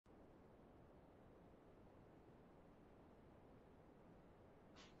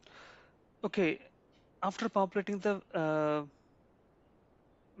Okay, after populating the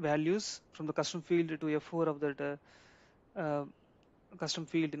values from the custom field to F4 of that uh, custom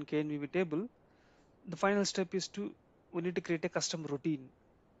field in KNVB table, the final step is to we need to create a custom routine.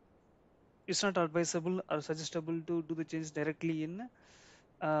 It's not advisable or suggestible to do the changes directly in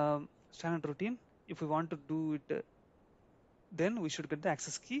standard routine. If we want to do it, then we should get the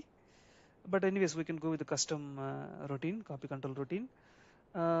access key. But anyways, we can go with the custom routine, copy control routine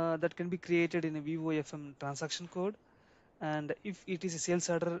that can be created in a VOFM transaction code. And if it is a sales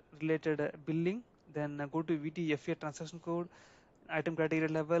order related billing, then go to VTFA transaction code, item criteria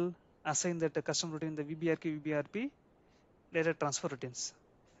level, assign that custom routine the VBRK, VBRP, data transfer routines.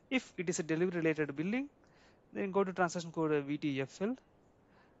 If it is a delivery related billing, then go to transaction code VTFL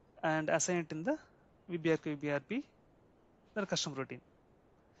and assign it in the VBRK, VBRP, the custom routine.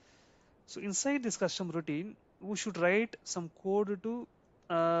 So inside this custom routine, we should write some code to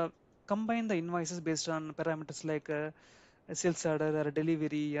uh, combine the invoices based on parameters like a sales order or a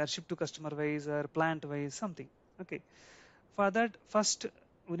delivery or ship to customer wise or plant wise, something. Okay. For that, first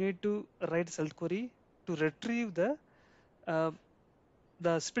we need to write SALT query to retrieve uh,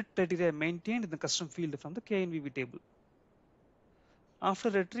 the split criteria maintained in the custom field from the KNVB table. After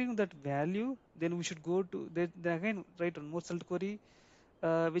retrieving that value, then we should go to then again write one more SALT query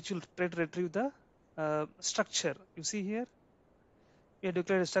which will try to retrieve the structure. You see here, we have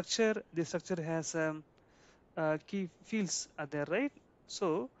declared a structure. This structure has key fields are there, right?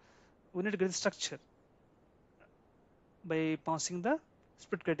 So we need to get the structure by passing the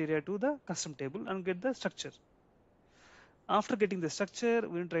split criteria to the custom table and get the structure. After getting the structure,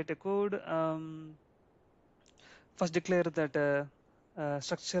 we need to write a code. First declare that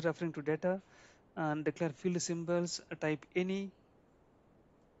structure referring to data and declare field symbols, type any.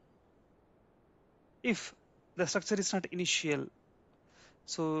 If the structure is not initial,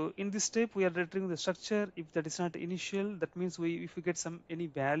 so in this step we are retrieving the structure. If that is not initial, that means if we get some any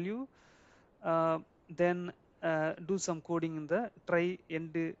value, then do some coding in the try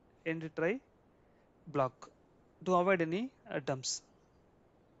end try block to avoid any dumps.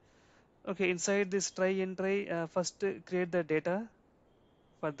 Okay, inside this try and try, first create the data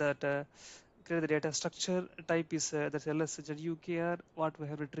for that. Create the data structure type is that's LSZUKR, what we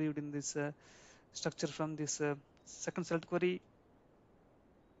have retrieved in this structure from this second select query.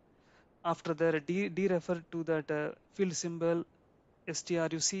 After that, derefer to that field symbol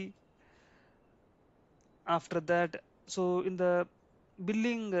struc. After that, so in the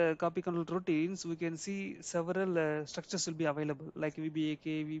billing copy control routines, we can see several structures will be available like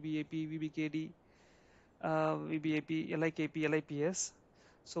VBAK, VBAP, VBKD, VBAP, LIKP, LIPS.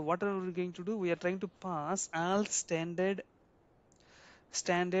 So what are we going to do? We are trying to pass all standard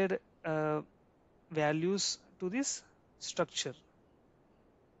values to this structure.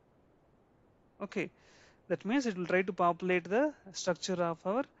 Okay, that means it will try to populate the structure of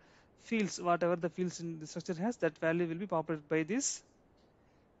our fields. Whatever the fields in the structure has, that value will be populated by these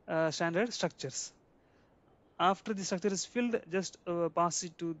standard structures. After the structure is filled, just pass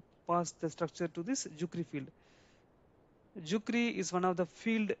the structure to this Jukri field. Jukri is one of the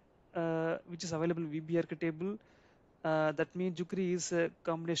field which is available in VBRK table. That means Jukri is a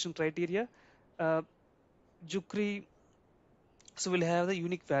combination criteria. Uh, Jukri, so we'll have the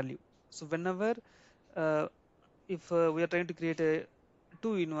unique value. So whenever uh, if we are trying to create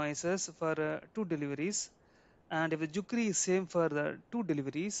two invoices for two deliveries, and if the Jukri is same for the two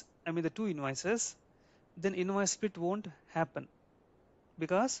deliveries, I mean the two invoices, then invoice split won't happen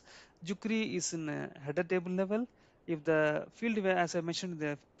because Jukri is in a header table level. If the field, as I mentioned in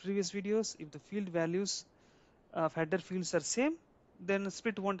the previous videos, if the field values of header fields are same, then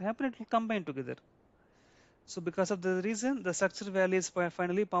split won't happen, it will combine together. So because of the reason, the structure value is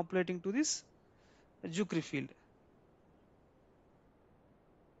finally populating to this Jukri field.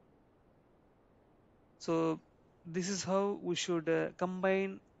 So this is how we should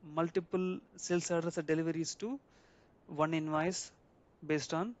combine multiple sales orders or deliveries to one invoice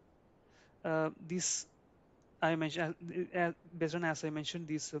based on this I mentioned based on as I mentioned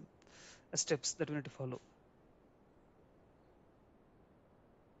these steps that we need to follow.